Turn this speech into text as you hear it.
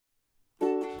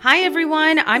Hi,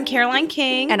 everyone. I'm Caroline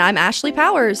King. And I'm Ashley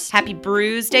Powers. Happy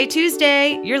Brews Day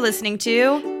Tuesday. You're listening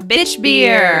to Bitch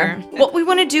Beer. What we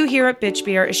want to do here at Bitch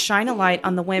Beer is shine a light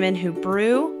on the women who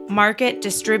brew, market,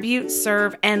 distribute,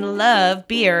 serve, and love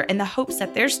beer in the hopes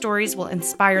that their stories will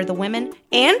inspire the women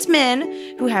and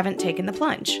men who haven't taken the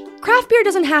plunge. Craft beer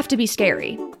doesn't have to be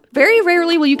scary. Very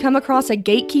rarely will you come across a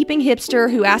gatekeeping hipster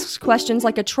who asks questions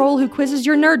like a troll who quizzes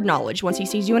your nerd knowledge once he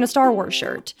sees you in a Star Wars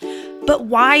shirt. But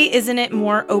why isn't it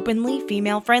more openly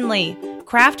female-friendly?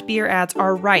 Craft beer ads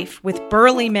are rife with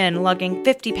burly men lugging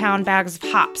 50-pound bags of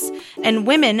hops, and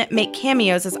women make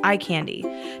cameos as eye candy.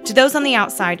 To those on the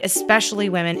outside, especially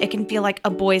women, it can feel like a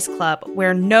boys' club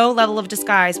where no level of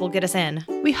disguise will get us in.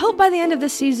 We hope by the end of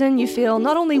this season you feel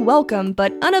not only welcome,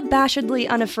 but unabashedly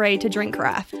unafraid to drink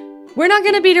craft. We're not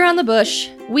going to beat around the bush.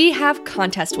 We have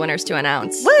contest winners to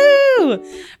announce. Woo!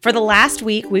 For the last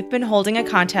week, we've been holding a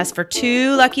contest for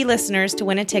 2 lucky listeners to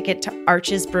win a ticket to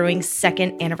Arches Brewing's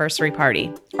 2nd anniversary party.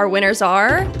 Our winners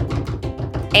are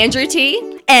Andrew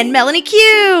T. and Melanie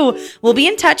Q. We'll be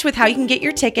in touch with how you can get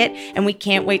your ticket, and we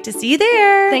can't wait to see you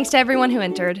there. Thanks to everyone who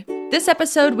entered. This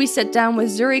episode, we sit down with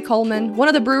Zuri Coleman, one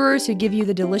of the brewers who give you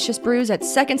the delicious brews at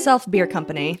Second Self Beer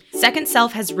Company. Second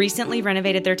Self has recently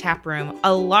renovated their tap room.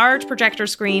 A large projector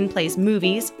screen plays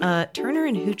movies. Turner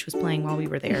and Hooch was playing while we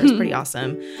were there. It's pretty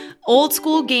awesome. Old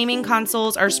school gaming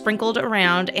consoles are sprinkled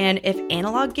around, and if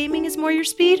analog gaming is more your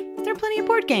speed, there are plenty of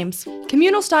board games.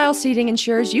 Communal style seating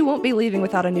ensures you won't be leaving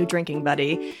without a new drinking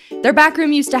buddy. Their back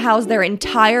room used to house their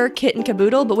entire kit and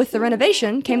caboodle, but with the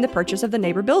renovation came the purchase of the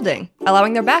neighbor building,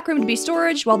 allowing their back room to be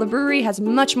storage while the brewery has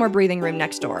much more breathing room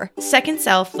next door. Second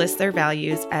Self lists their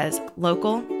values as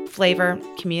local, flavor,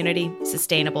 community,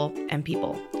 sustainable, and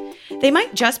people. They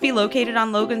might just be located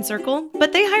on Logan Circle,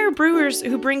 but they hire brewers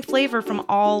who bring flavor from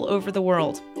all over the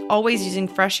world, always using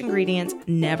fresh ingredients,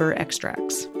 never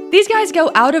extracts. These guys go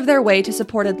out of their way to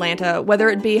support Atlanta, whether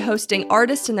it be hosting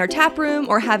artists in their tap room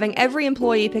or having every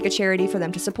employee pick a charity for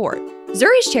them to support.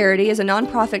 Zuri's charity is a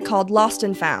nonprofit called Lost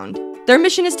and Found. Their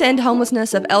mission is to end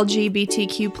homelessness of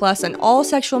LGBTQ+ and all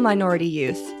sexual minority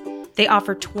youth. They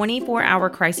offer 24-hour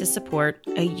crisis support,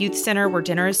 a youth center where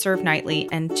dinner is served nightly,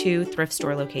 and 2 thrift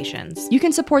store locations. You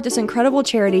can support this incredible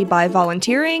charity by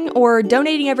volunteering or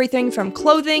donating everything from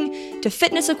clothing to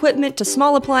fitness equipment to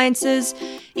small appliances,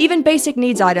 even basic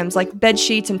needs items like bed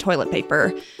sheets and toilet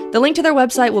paper. The link to their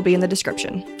website will be in the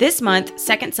description. This month,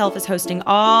 Second Self is hosting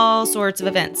all sorts of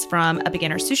events, from a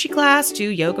beginner sushi class to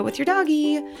yoga with your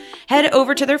doggy. Head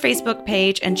over to their Facebook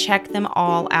page and check them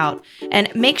all out.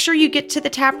 And make sure you get to the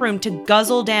tap room to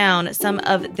guzzle down some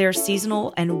of their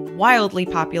seasonal and wildly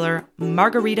popular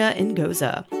margarita and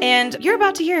goza. And you're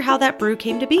about to hear how that brew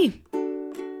came to be.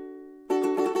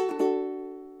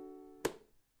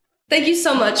 Thank you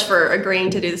so much for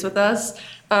agreeing to do this with us.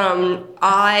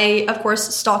 I, of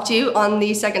course, stalked you on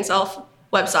the Second Self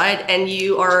website, and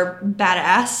you are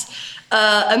badass.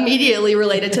 Immediately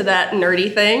related to that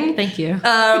nerdy thing. Thank you.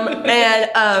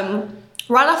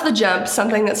 Right off the jump,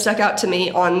 something that stuck out to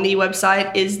me on the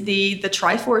website is the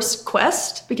Triforce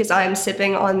Quest, because I am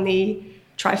sipping on the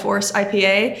Triforce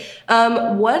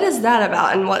IPA. What is that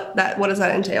about, and what does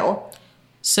that entail?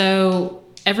 So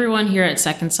everyone here at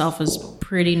Second Self is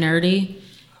pretty nerdy,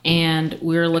 and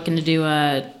we're looking to do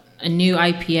a new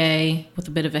IPA with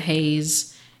a bit of a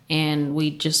haze, and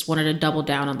we just wanted to double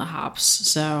down on the hops.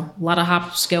 So a lot of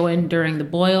hops go in during the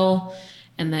boil,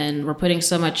 and then we're putting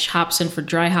so much hops in for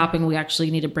dry hopping, we actually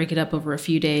need to break it up over a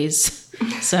few days.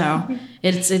 So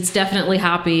it's definitely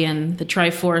hoppy, and the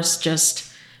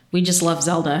Triforce we just love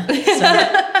Zelda.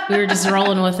 So we were just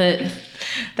rolling with it.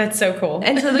 That's so cool.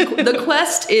 And so the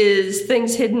quest is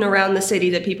things hidden around the city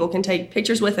that people can take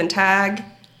pictures with and tag.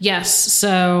 Yes,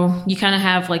 so you kind of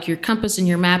have like your compass and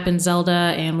your map in Zelda,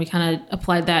 and we kind of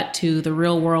applied that to the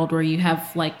real world, where you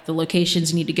have like the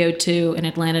locations you need to go to in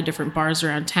Atlanta, different bars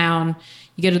around town.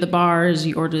 You go to the bars,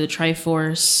 you order the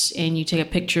Triforce, and you take a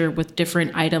picture with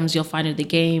different items you'll find in the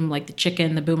game, like the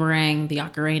chicken, the boomerang, the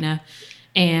ocarina.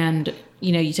 And,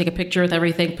 you take a picture with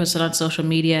everything, post it on social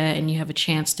media, and you have a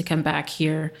chance to come back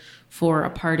here for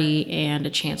a party and a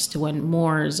chance to win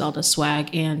more Zelda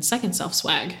swag and Second Self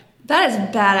swag. That is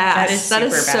badass. That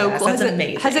is so badass. cool. That's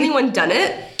amazing. Has anyone done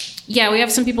it? Yeah, we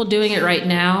have some people doing it right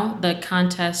now. The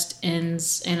contest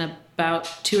ends in about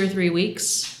 2 or 3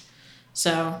 weeks.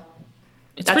 So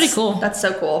it's pretty cool. That's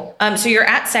so cool. So you're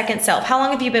at Second Self. How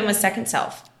long have you been with Second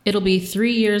Self? It'll be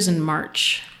 3 years in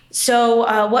March.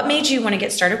 So what made you want to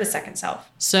get started with Second Self?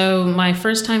 So my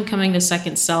first time coming to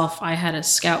Second Self, I had a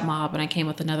scout mob, and I came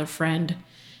with another friend.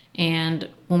 And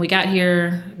when we got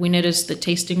here, we noticed the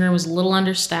tasting room was a little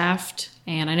understaffed,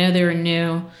 and I know they were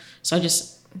new, so I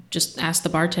just just asked the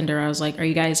bartender, I was like, are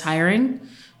you guys hiring?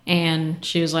 And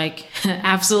she was like,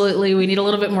 absolutely. We need a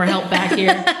little bit more help back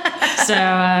here.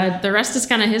 So the rest is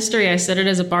kind of history. I started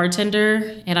as a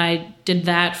bartender, and I did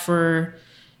that for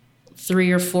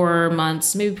 3 or 4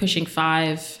 months, maybe pushing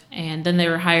 5. And then they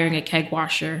were hiring a keg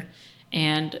washer.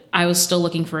 And I was still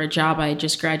looking for a job. I had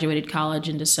just graduated college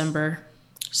in December.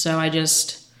 So I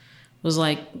just was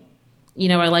like,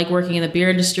 I like working in the beer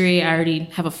industry. I already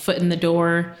have a foot in the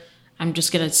door. I'm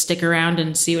just going to stick around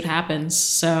and see what happens.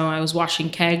 So I was washing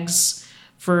kegs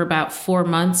for about 4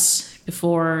 months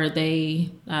before they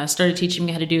started teaching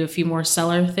me how to do a few more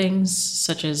cellar things,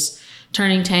 such as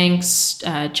turning tanks,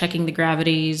 checking the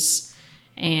gravities,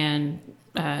 and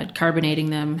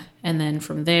carbonating them. And then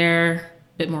from there,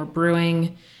 a bit more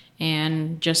brewing,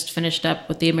 and just finished up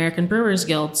with the American Brewers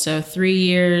Guild. So 3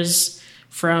 years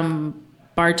from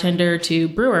bartender to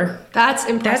brewer. That's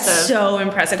impressive. That's so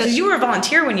impressive. Because you were a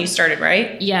volunteer when you started,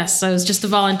 right? Yes, I was just a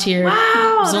volunteer. Wow,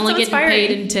 I was only so getting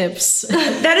paid in tips.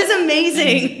 That is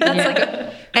amazing.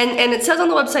 That's and it says on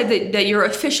the website that your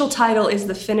official title is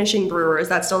the finishing brewer. Is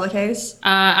that still the case?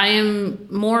 I am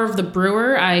more of the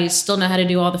brewer. I still know how to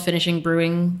do all the finishing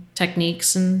brewing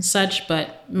techniques and such,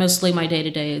 but mostly my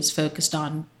day-to-day is focused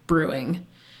on brewing.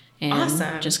 And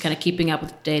awesome. Just kind of keeping up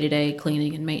with day-to-day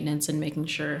cleaning and maintenance and making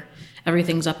sure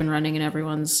everything's up and running and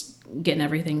everyone's getting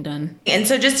everything done. And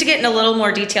so just to get in a little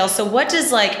more detail, so what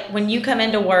does when you come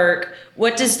into work,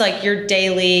 what does your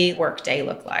daily work day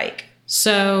look like?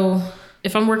 So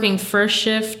if I'm working first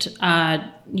shift,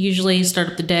 usually start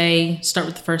up the day, start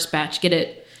with the first batch, get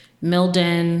it milled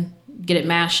in, get it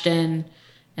mashed in,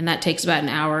 and that takes about an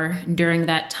hour. And during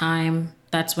that time,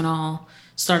 that's when I'll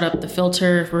start up the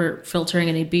filter if we're filtering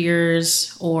any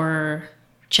beers, or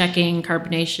checking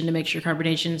carbonation to make sure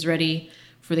carbonation is ready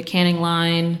for the canning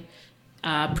line,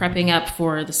 prepping up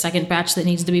for the second batch that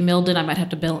needs to be milled in. I might have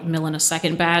to mill in a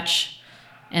second batch,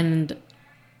 and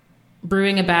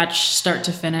brewing a batch start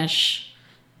to finish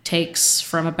takes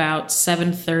from about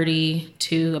 7:30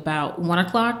 to about 1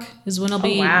 o'clock is when I'll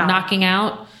be knocking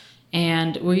out.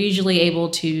 And we're usually able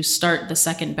to start the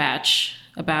second batch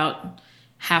about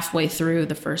halfway through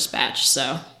the first batch.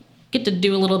 So get to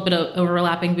do a little bit of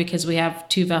overlapping because we have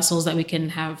 2 vessels that we can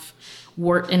have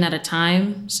wort in at a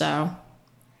time. So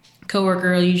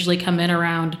coworker will usually come in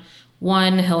around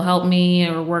 1. He'll help me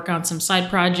or work on some side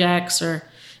projects, or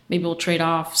maybe we'll trade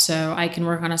off. So I can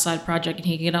work on a side project and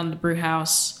he can get on the brew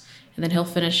house, and then he'll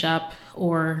finish up,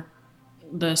 or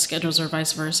the schedules are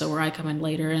vice versa where I come in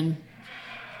later. And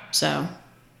so.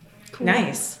 Cool.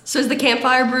 Nice. So is the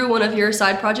campfire brew one of your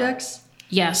side projects?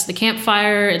 Yes, the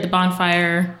campfire and the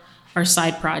bonfire are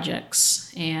side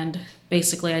projects. And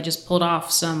basically I just pulled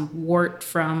off some wort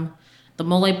from the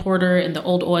mole porter and the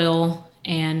old oil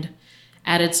and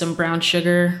added some brown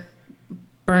sugar,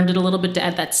 burned it a little bit to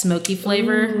add that smoky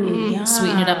flavor,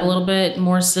 sweeten it up a little bit,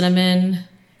 more cinnamon,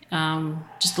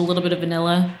 just a little bit of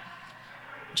vanilla,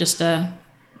 just to,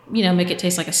 make it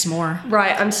taste like a s'more.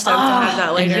 Right, I'm stoked to have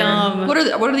that later. Yum. What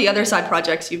are the other side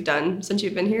projects you've done since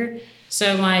you've been here?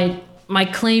 So my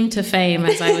claim to fame,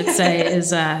 as I would say, is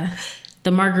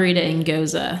the margarita and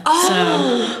goza.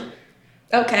 Oh,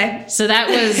 okay. So that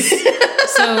was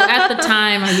so at the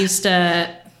time I used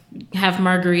to have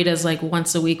margaritas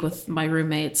once a week with my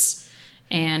roommates,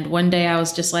 and one day I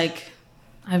was just like,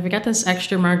 I've got this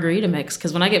extra margarita mix,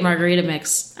 because when I get margarita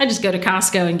mix, I just go to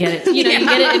Costco and get it. You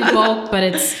get it in bulk, but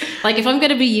it's if I'm going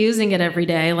to be using it every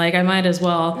day, I might as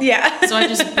well. Yeah. So I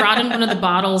just brought in one of the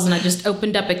bottles and I just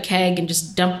opened up a keg and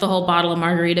just dumped the whole bottle of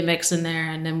margarita mix in there,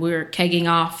 and then we were kegging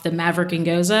off the Maverick and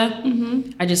Goza.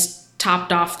 Mm-hmm. I just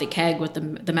topped off the keg with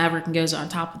the Maverick and Goza on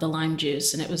top of the lime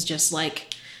juice, and it was just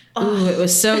ooh, it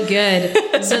was so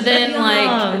good. So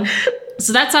then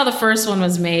so that's how the first one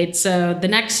was made. So the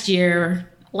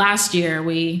last year,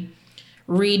 we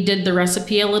redid the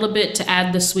recipe a little bit to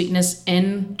add the sweetness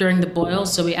in during the boil.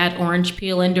 So we add orange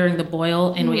peel in during the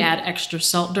boil, and we add extra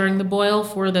salt during the boil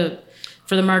for the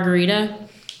margarita.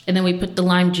 And then we put the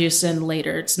lime juice in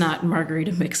later. It's not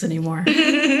margarita mix anymore.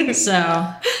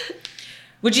 So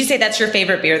would you say that's your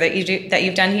favorite beer that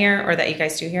you've done here, or that you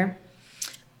guys do here?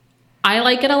 I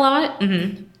like it a lot,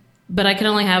 but I can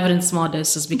only have it in small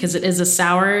doses because it is a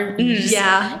sour.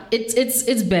 Yeah.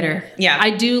 It's bitter. Yeah. I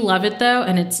do love it though,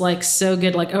 and it's so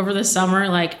good. Over the summer,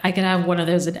 I could have one of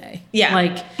those a day.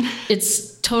 Yeah.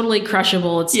 It's totally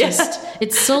crushable. It's just,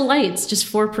 it's so light. It's just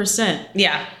 4%.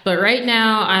 Yeah. But right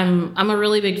now I'm a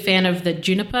really big fan of the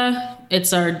Juniper.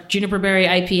 It's our Juniper Berry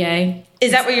IPA.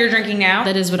 Is that what you're drinking now?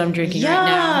 That is what I'm drinking right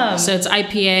now. So it's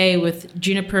IPA with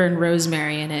juniper and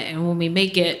rosemary in it. And when we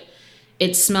make it,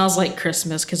 it smells like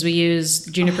Christmas because we use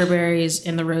juniper berries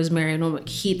and the rosemary, and when it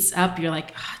heats up, you're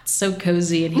like, oh, it's so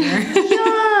cozy in here.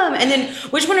 Yum! And then,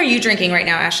 which one are you drinking right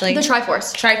now, Ashley? The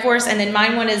Triforce. Triforce, and then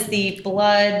mine one is the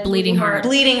Bleeding Heart.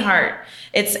 Bleeding Heart.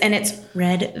 It's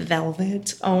red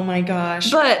velvet. Oh my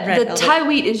gosh! But red the velvet. Thai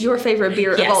Wheat is your favorite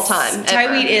beer of all time. Thai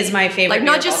ever. Wheat is my favorite. Like beer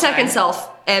not of just all Second time. Self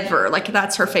ever. Like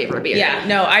that's her favorite beer. Yeah,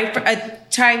 no,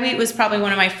 Thai Wheat was probably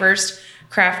one of my first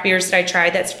craft beers that I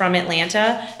tried that's from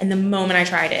Atlanta. And the moment I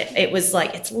tried it, it was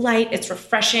like, it's light, it's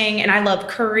refreshing, and I love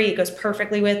curry. It goes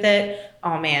perfectly with it.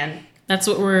 Oh man. That's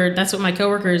what my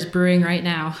coworker is brewing right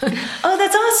now. Oh,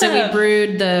 that's awesome. So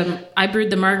I brewed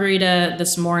the margarita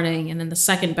this morning, and then the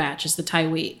second batch is the Thai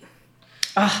Wheat.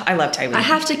 Oh, I love Thai Wheat. I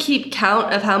have to keep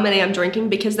count of how many I'm drinking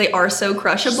because they are so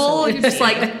crushable. You're just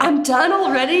like, I'm done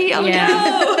already. Oh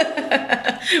no.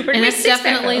 And it's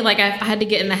definitely like I had to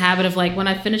get in the habit of like when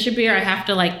I finish a beer, I have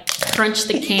to like crunch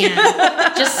the can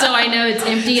just so I know it's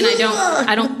empty and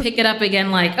I don't pick it up again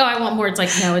like, oh, I want more. It's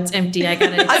like, no, it's empty. I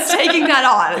gotta. I'm taking that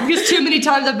on because too many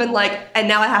times I've been like, and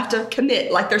now I have to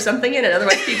commit like there's something in it.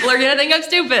 Otherwise people are gonna think I'm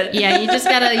stupid. Yeah, you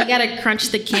gotta crunch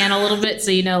the can a little bit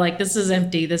so you know like this is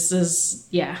empty. This is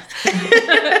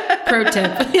pro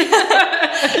tip.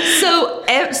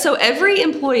 So every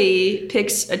employee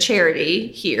picks a charity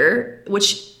here,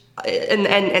 which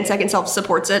and Second Self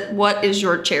supports it. What is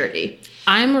your charity?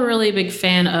 I'm a really big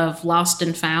fan of Lost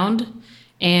and Found,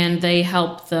 and they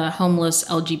help the homeless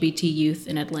LGBT youth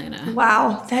in Atlanta.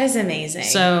 Wow. That is amazing.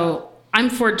 So I'm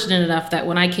fortunate enough that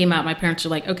when I came out, my parents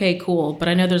were like, okay, cool. But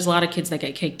I know there's a lot of kids that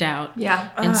get kicked out. Yeah.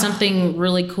 And something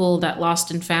really cool that Lost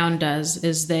and Found does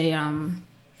is they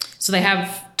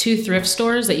have 2 thrift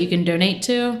stores that you can donate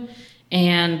to.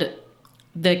 And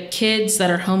the kids that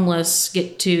are homeless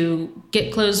get to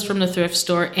get clothes from the thrift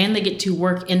store and they get to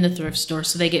work in the thrift store.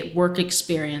 So they get work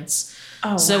experience.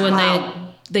 Oh, so when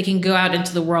wow. they can go out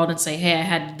into the world and say, hey, I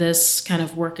had this kind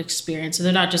of work experience. So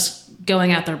they're not just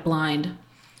going out there blind.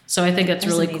 So I think that's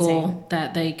really amazing. cool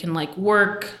that they can like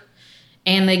work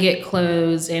and they get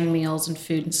clothes and meals and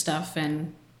food and stuff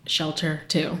and shelter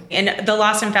too. And the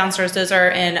Lost and Found stores, those are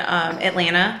in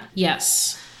Atlanta.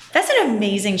 Yes. That's an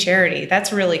amazing charity.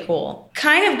 That's really cool.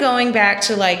 Kind of going back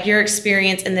to like your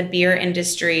experience in the beer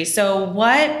industry. So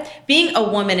being a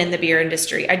woman in the beer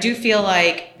industry, I do feel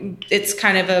like it's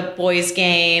kind of a boys'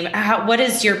 game. What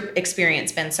has your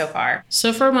experience been so far?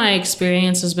 So far, my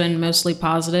experience has been mostly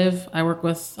positive. I work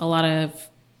with a lot of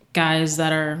guys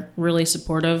that are really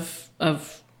supportive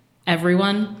of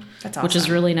everyone, That's awesome. which is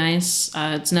really nice.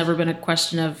 It's never been a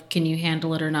question of can you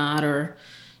handle it or not, or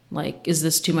like, is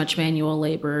this too much manual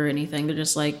labor or anything? They're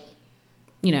just like,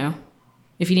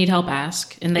 if you need help,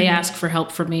 ask. And they ask for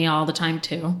help from me all the time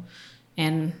too.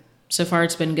 And so far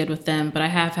it's been good with them. But I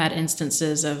have had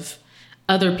instances of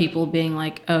other people being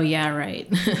like, oh yeah, right.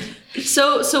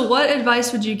 So what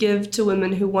advice would you give to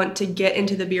women who want to get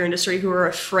into the beer industry who are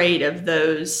afraid of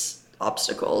those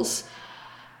obstacles?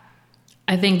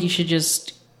 I think you should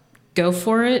just go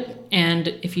for it. And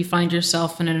if you find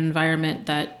yourself in an environment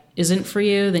that isn't for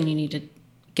you, then you need to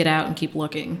get out and keep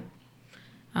looking.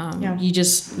 You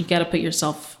got to put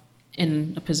yourself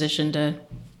in a position to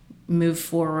move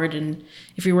forward. And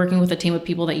if you're working with a team of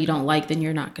people that you don't like, then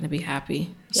you're not going to be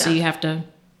happy. Yeah. So you have to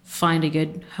find a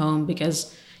good home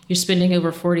because you're spending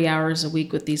over 40 hours a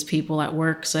week with these people at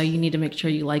work. So you need to make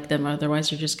sure you like them.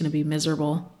 Otherwise, you're just going to be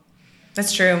miserable.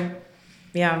 That's true.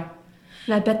 Yeah.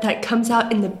 And I bet that comes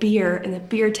out in the beer, and the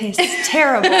beer tastes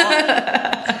terrible.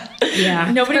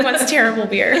 Yeah. Nobody wants terrible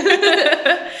beer.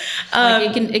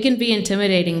 It can be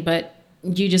intimidating, but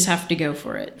you just have to go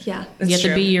for it. Yeah. You have true.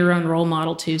 to be your own role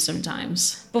model too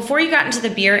sometimes. Before you got into the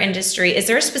beer industry, is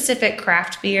there a specific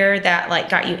craft beer that like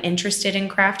got you interested in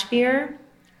craft beer?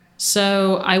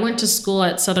 So I went to school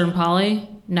at Southern Poly,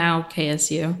 now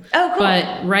KSU. Oh, cool.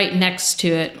 But right next to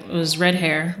it was Red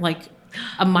Hair, like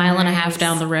a mile and a half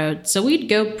down the road. So we'd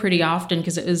go pretty often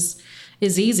because it was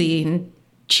easy and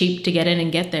cheap to get in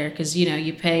and get there because,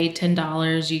 you pay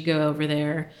 $10, you go over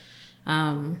there.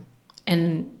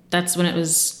 And that's when it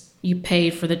was, you pay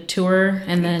for the tour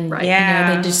and then,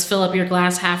 Yeah. they just fill up your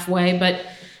glass halfway. But,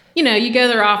 you go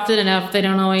there often enough, they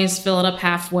don't always fill it up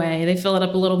halfway. They fill it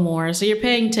up a little more. So you're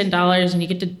paying $10 and you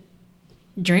get to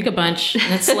drink a bunch.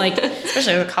 And it's like,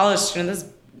 Especially as a college student, this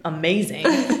is amazing.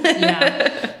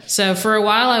 yeah. So for a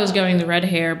while I was going the Red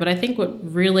Hair, but I think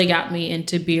what really got me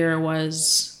into beer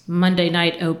was Monday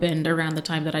Night opened around the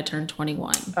time that I turned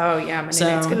 21. Oh yeah, Monday So-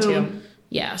 night's good too.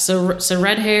 Yeah. So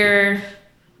Red Hair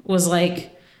was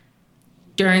like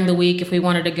during the week if we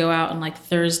wanted to go out on like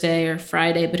Thursday or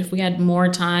Friday, but if we had more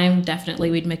time, definitely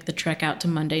we'd make the trek out to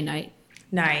Monday Night.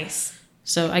 Nice.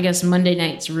 So I guess Monday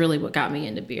night's really what got me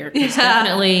into beer. 'Cause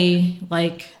definitely,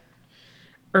 like,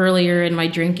 earlier in my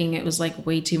drinking, it was like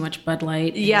way too much Bud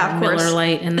Light, Yeah, of course. Miller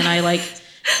Lite, and then I like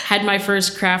had my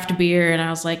first craft beer, and I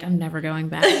was like, I'm never going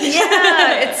back.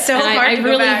 Yeah, it's so And hard I to go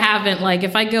really back. haven't. Like,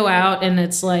 if I go out and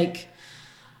it's like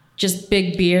just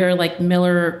big beer, like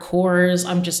Miller or Coors,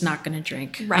 I'm just not going to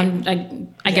drink. Right.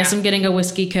 I guess I'm getting a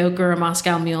whiskey Coke or a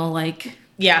Moscow Mule. Like,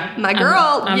 Yeah. My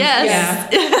girl, yes.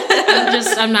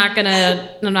 yeah. I'm not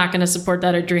gonna support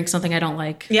that or drink something I don't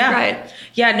like. Yeah. Right.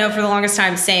 Yeah, no, for the longest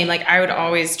time, same. Like, I would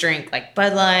always drink, like,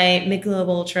 Bud Light, Michelob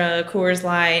Ultra, Coors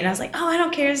Light. And I was like, oh, I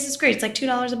don't care. This is great. It's like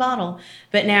 $2 a bottle.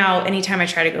 But now, anytime I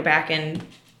try to go back and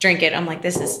drink it, I'm like,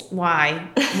 this is why.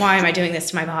 Why am I doing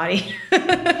this to my body?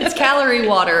 It's calorie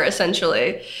water,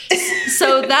 essentially.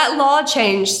 So that law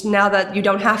changed now that you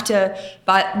don't have to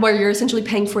buy, where you're essentially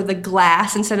paying for the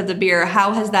glass instead of the beer.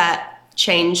 How has that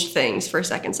changed things for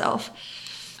Second Self?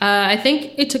 I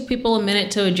think it took people a minute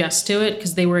to adjust to it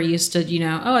because they were used to,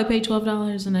 oh, I pay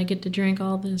 $12 and I get to drink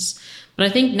all this. But I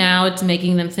think now it's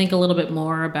making them think a little bit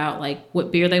more about like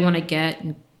what beer they want to get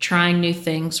and trying new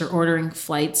things or ordering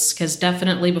flights. Because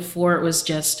definitely before it was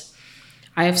just,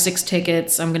 I have 6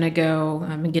 tickets, I'm going to go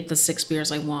and get the 6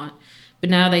 beers I want. But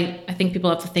now I think people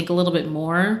have to think a little bit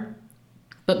more.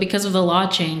 But because of the law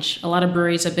change, a lot of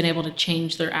breweries have been able to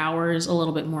change their hours a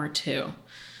little bit more too.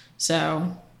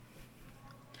 So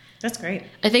That's great.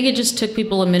 I think it just took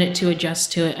people a minute to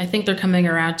adjust to it. I think they're coming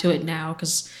around to it now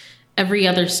because every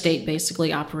other state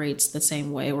basically operates the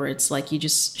same way where it's like you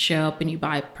just show up and you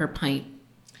buy per pint.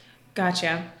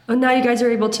 Gotcha. Well, now you guys are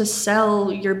able to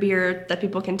sell your beer that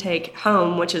people can take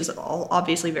home, which is all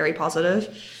obviously very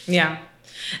positive. Yeah.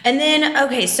 And then,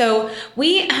 okay, so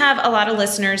we have a lot of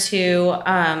listeners who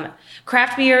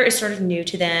craft beer is sort of new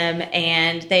to them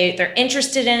and they're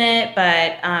interested in it,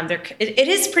 but it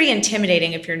is pretty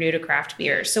intimidating if you're new to craft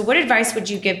beer. So what advice would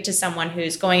you give to someone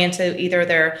who's going into either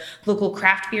their local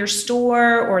craft beer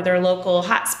store or their local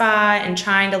hotspot and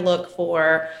trying to look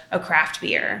for a craft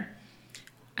beer?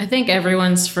 I think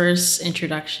everyone's first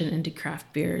introduction into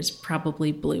craft beer is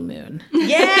probably Blue Moon.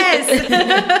 Yes.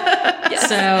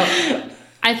 So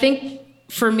I think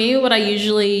for me, what I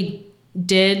usually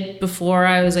did before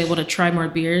I was able to try more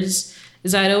beers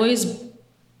is I'd always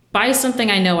buy something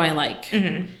I know I like,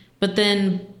 but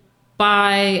then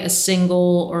buy a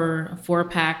single or a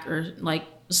 4-pack or like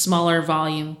a smaller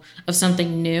volume of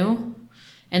something new.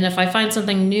 And if I find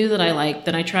something new that I like,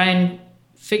 then I try and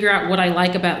figure out what I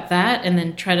like about that and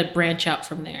then try to branch out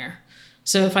from there.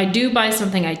 So if I do buy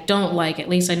something I don't like, at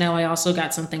least I know I also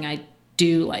got something I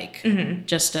do like,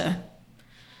 just to...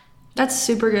 That's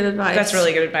super good advice. That's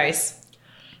really good advice.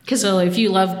 So if you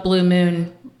love Blue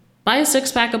Moon, buy a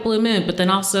 6-pack of Blue Moon, but then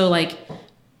also like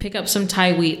pick up some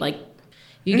Thai wheat. Like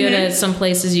you go to some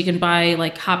places you can buy,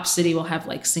 like Hop City will have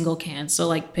like single cans. So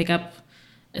like pick up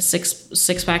a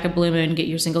six-pack of Blue Moon, get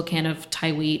your single can of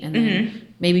Thai wheat, and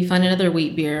then maybe find another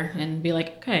wheat beer and be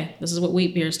like, okay, this is what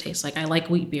wheat beers taste like. I like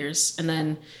wheat beers. And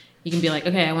then you can be like,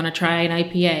 okay, I want to try an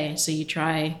IPA. So you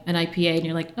try an IPA and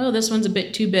you're like, oh, this one's a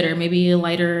bit too bitter. Maybe a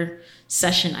lighter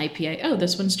session IPA. Oh,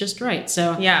 this one's just right.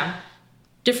 So Yeah.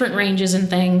 different ranges and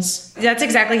things. That's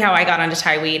exactly how I got onto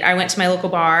Thai wheat. I went to my local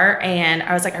bar and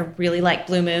I was like, I really like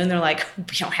Blue Moon. They're like,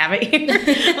 we don't have it here.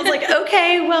 I was like,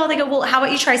 okay, well, they go, well, how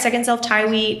about you try Second Self Thai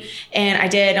wheat? And I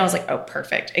did. And I was like, oh,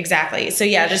 perfect. Exactly. So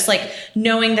yeah, just like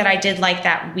knowing that I did like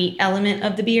that wheat element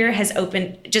of the beer has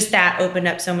opened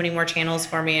up so many more channels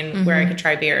for me and where I could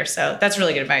try beer. So that's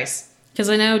really good advice. Because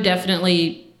I know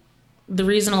definitely the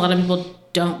reason a lot of people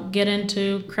don't get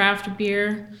into craft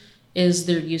beer is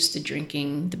they're used to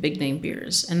drinking the big name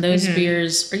beers. And those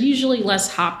beers are usually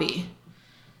less hoppy.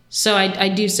 So I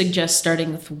do suggest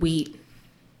starting with wheat,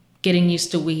 getting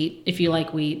used to wheat if you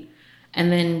like wheat,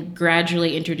 and then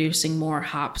gradually introducing more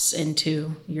hops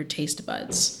into your taste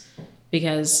buds.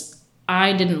 Because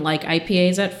I didn't like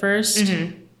IPAs at first,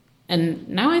 and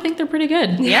now I think they're pretty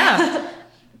good. Yeah.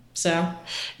 So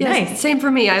Yes, Nice. same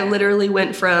for me. I literally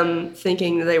went from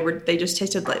thinking that they just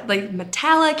tasted like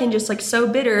metallic and just like so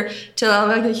bitter to I'm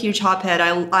like a huge hophead.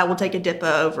 I will take a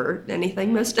Dippa over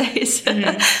anything most days. Do you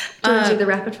want to do the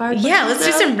rapid fire? Yeah, let's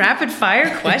do questions now? some rapid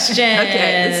fire questions.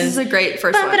 Okay, this is a great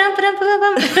first one. That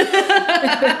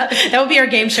would be our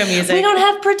game show music. We don't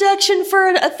have production for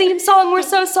a theme song. We're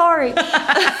so sorry.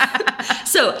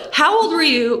 So, how old were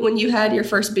you when you had your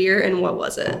first beer, and what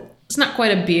was it? it's not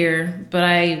quite a beer, but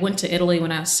I went to Italy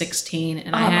when I was 16,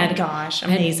 and I had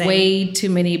amazing. way too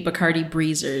many Bacardi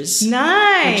Breezers.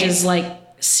 Nice. Which is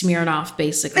like Smirnoff,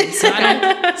 basically. So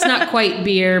it's not quite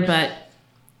beer, but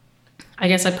I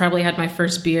guess I probably had my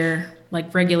first beer,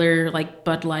 like regular, like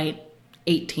Bud Light,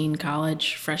 18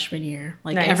 college freshman year.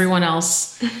 Like Nice. everyone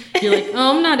else, you're like,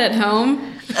 oh, I'm not at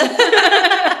home.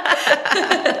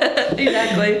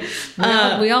 Exactly.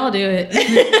 We all do it.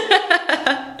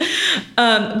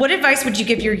 What advice would you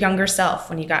give your younger self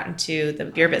when you got into the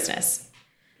beer business?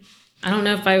 I don't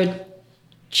know if I would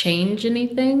change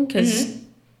anything, because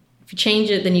if you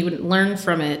change it, then you wouldn't learn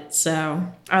from it. So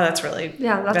That's really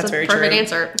That's a very perfect true.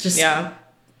 answer. just Yeah.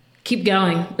 keep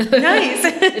going. Nice.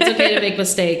 It's okay to make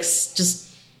mistakes. Just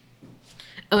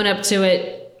own up to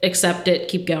it, accept it,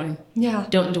 keep going. Yeah.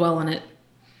 Don't dwell on it.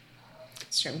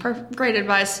 It's true. Great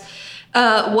advice.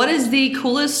 What is the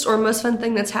coolest or most fun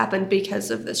thing that's happened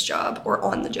because of this job or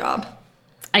on the job?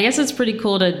 I guess it's pretty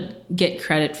cool to get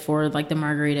credit for like the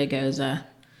Margarita Goza.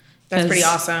 That's pretty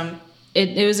 'Cause awesome.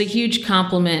 It was a huge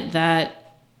compliment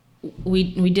that we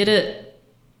did it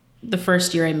the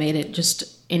first year I made it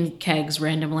just in kegs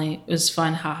randomly. It was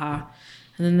fun, haha.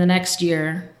 And then the next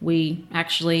year we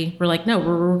actually were like, no,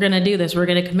 we're going to do this. We're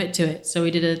going to commit to it. So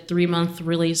we did a 3 or 4 month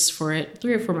release for it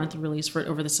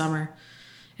over the summer.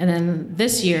 And then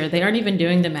this year, they aren't even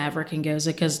doing the Maverick and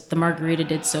Goza because the Margarita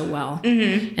did so well.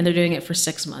 Mm-hmm. And they're doing it for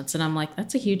 6 months. And I'm like,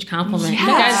 that's a huge compliment. Yeah. You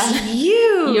guys,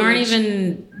 Huge. you aren't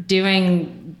even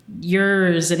doing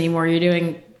yours anymore. You're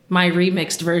doing my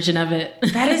remixed version of it.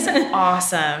 That is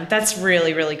awesome. That's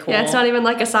really, really cool. Yeah, it's not even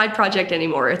like a side project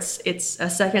anymore. It's a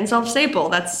second self staple.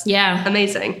 That's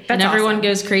amazing. And That's everyone awesome.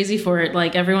 goes crazy for it.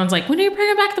 Like, everyone's like, when are you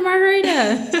bringing back the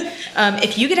Margarita?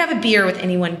 If you could have a beer with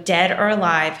anyone dead or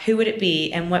alive, who would it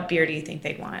be, and what beer do you think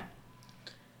they'd want?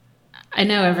 I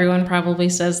know everyone probably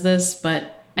says this,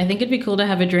 but I think it'd be cool to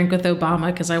have a drink with Obama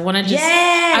because I want to just,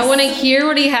 Yes! I want to hear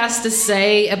what he has to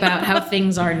say about how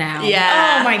things are now.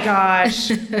 Yeah. Oh my gosh.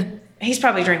 He's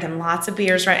probably drinking lots of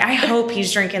beers right. I hope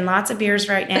he's drinking lots of beers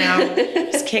right now.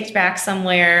 Just kicked back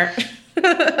somewhere.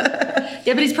 Yeah,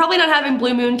 but he's probably not having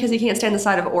Blue Moon because he can't stand the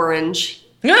sight of orange.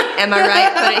 Am I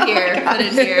right? Put it here. Put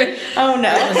it here. Oh no.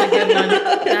 That was a good one.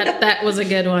 That was a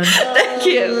good one. Thank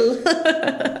you.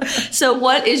 So,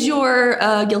 what is your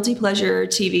guilty pleasure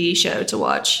TV show to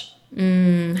watch?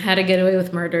 How to Get Away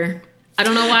with Murder. I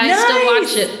don't know why I still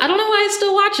watch it. I don't know why I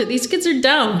still watch it. These kids are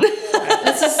dumb.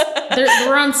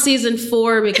 We're on season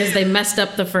 4 because they messed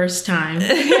up the first time.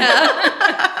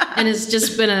 Yeah. And it's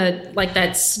just been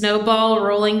that snowball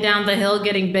rolling down the hill,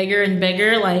 getting bigger and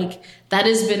bigger. Like, that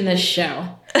has been this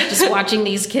show. Just watching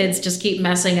these kids just keep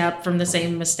messing up from the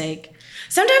same mistake.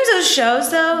 Sometimes those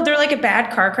shows, though, they're like a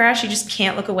bad car crash. You just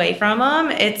can't look away from them.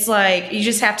 It's like you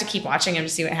just have to keep watching them to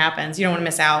see what happens. You don't want to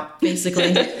miss out.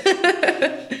 Basically.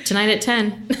 Tonight at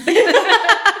 10.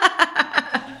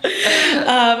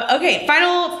 Okay,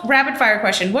 final rapid fire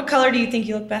question. What color do you think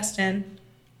you look best in?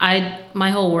 My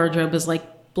whole wardrobe is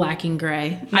like black and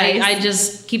gray. Nice. I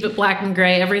just keep it black and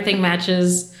gray. Everything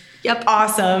matches. Yep.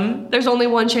 Awesome. There's only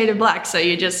one shade of black, so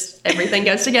everything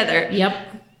goes together. Yep.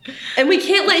 And we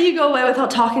can't let you go away without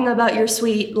talking about your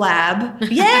sweet lab.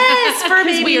 Yes, for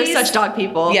Because we are babies. such dog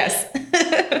people. Yes.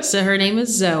 So her name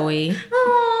is Zoe.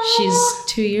 She's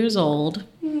 2 years old.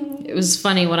 It was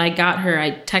funny when I got her,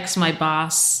 I texted my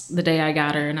boss the day I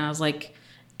got her and I was like,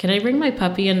 can I bring my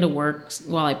puppy into work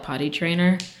while I potty train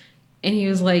her? And he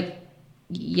was like,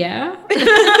 yeah.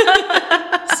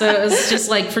 So it was just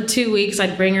like for 2 weeks,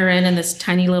 I'd bring her in this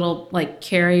tiny little like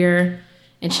carrier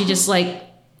and she just 8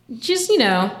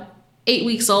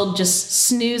 weeks old, just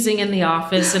snoozing in the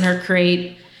office in her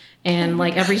crate. And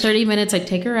like every 30 minutes, I'd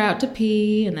take her out to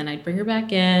pee and then I'd bring her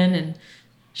back in and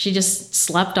she just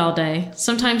slept all day.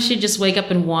 Sometimes she'd just wake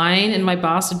up and whine and my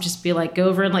boss would just be like, go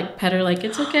over and like pet her like,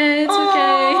 it's okay, it's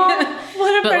okay.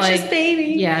 What a But, precious like,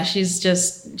 baby. Yeah,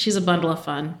 she's a bundle of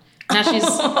fun. Now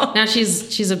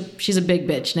she's a big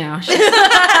bitch now.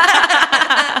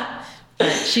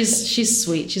 But she's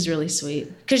sweet. She's really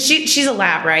sweet. Because she's a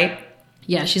lab, right?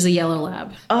 Yeah, she's a yellow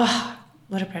lab. Oh,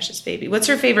 what a precious baby. What's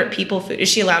her favorite people food? Is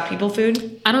she allowed people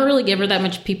food? I don't really give her that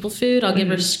much people food. I'll give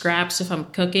her scraps if I'm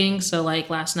cooking. So like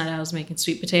last night I was making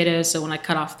sweet potatoes. So when I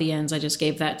cut off the ends, I just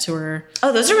gave that to her.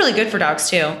 Oh, those are really good for dogs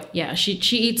too. Yeah, she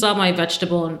eats all my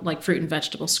vegetable and like fruit and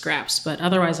vegetable scraps. But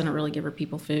otherwise I don't really give her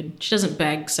people food. She doesn't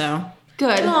beg, so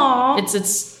Good.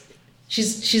 Aww.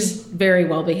 She's very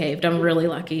well behaved. I'm really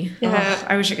lucky. Yeah. Oh,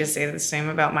 I wish I could say the same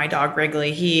about my dog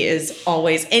Wrigley. He is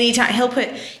always, anytime, he'll put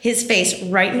his face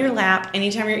right in your lap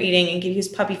anytime you're eating and give you his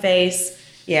puppy face.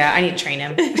 Yeah, I need to train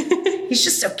him. He's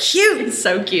just so cute. It's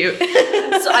so cute. So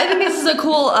I think this is a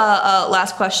cool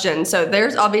last question. So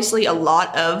there's obviously a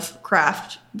lot of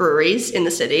craft breweries in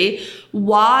the city.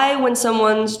 Why, when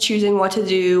someone's choosing what to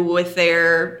do with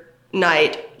their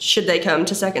night, should they come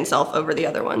to Second Self over the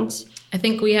other ones? I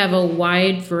think we have a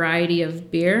wide variety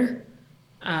of beer.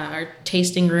 Our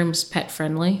tasting room's pet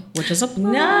friendly, which is a plus.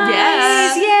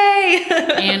 Nice. Yay.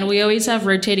 And we always have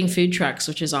rotating food trucks,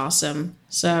 which is awesome.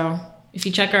 So if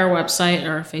you check our website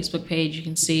or our Facebook page, you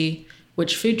can see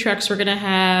which food trucks we're going to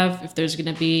have, if there's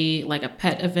going to be like a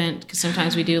pet event, because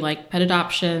sometimes we do like pet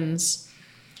adoptions.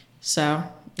 So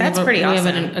That's pretty awesome.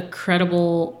 We have an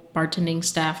incredible bartending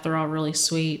staff. They're all really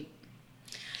sweet.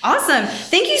 Awesome.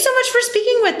 Thank you so much for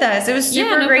speaking with us. It was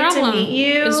super great to meet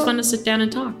you. It was fun to sit down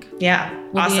and talk. Yeah.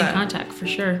 We'll awesome. be in contact for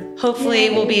sure. Hopefully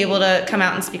we'll be able to come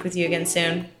out and speak with you again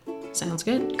soon. Sounds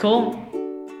good. Cool.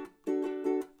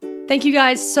 Thank you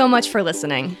guys so much for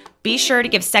listening. Be sure to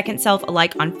give Second Self a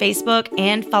like on Facebook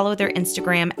and follow their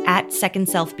Instagram at Second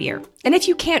Self Beer. And if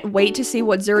you can't wait to see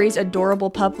what Zuri's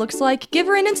adorable pup looks like, give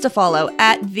her an Insta follow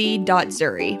at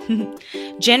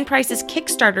the.zuri. Jen Price's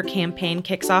Kickstarter campaign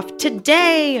kicks off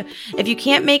today. If you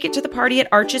can't make it to the party at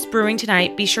Arches Brewing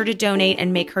tonight, be sure to donate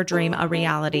and make her dream a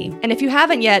reality. And if you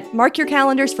haven't yet, mark your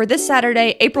calendars for this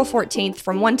Saturday, April 14th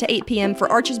from 1 to 8 p.m.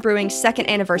 for Arches Brewing's second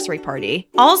anniversary party.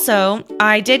 Also,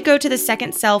 I did go to the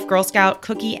Second Self Girl Scout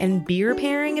cookie and beer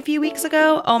pairing a few weeks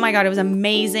ago. Oh my God, it was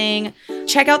amazing.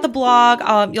 Check out the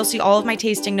blog. You'll see all of my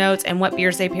tasting notes and what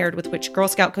beers they paired with which Girl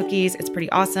Scout cookies. It's pretty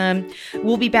awesome.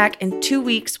 We'll be back in 2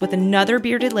 weeks with another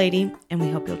bearded lady, and we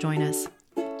hope you'll join us.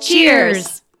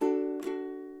 Cheers!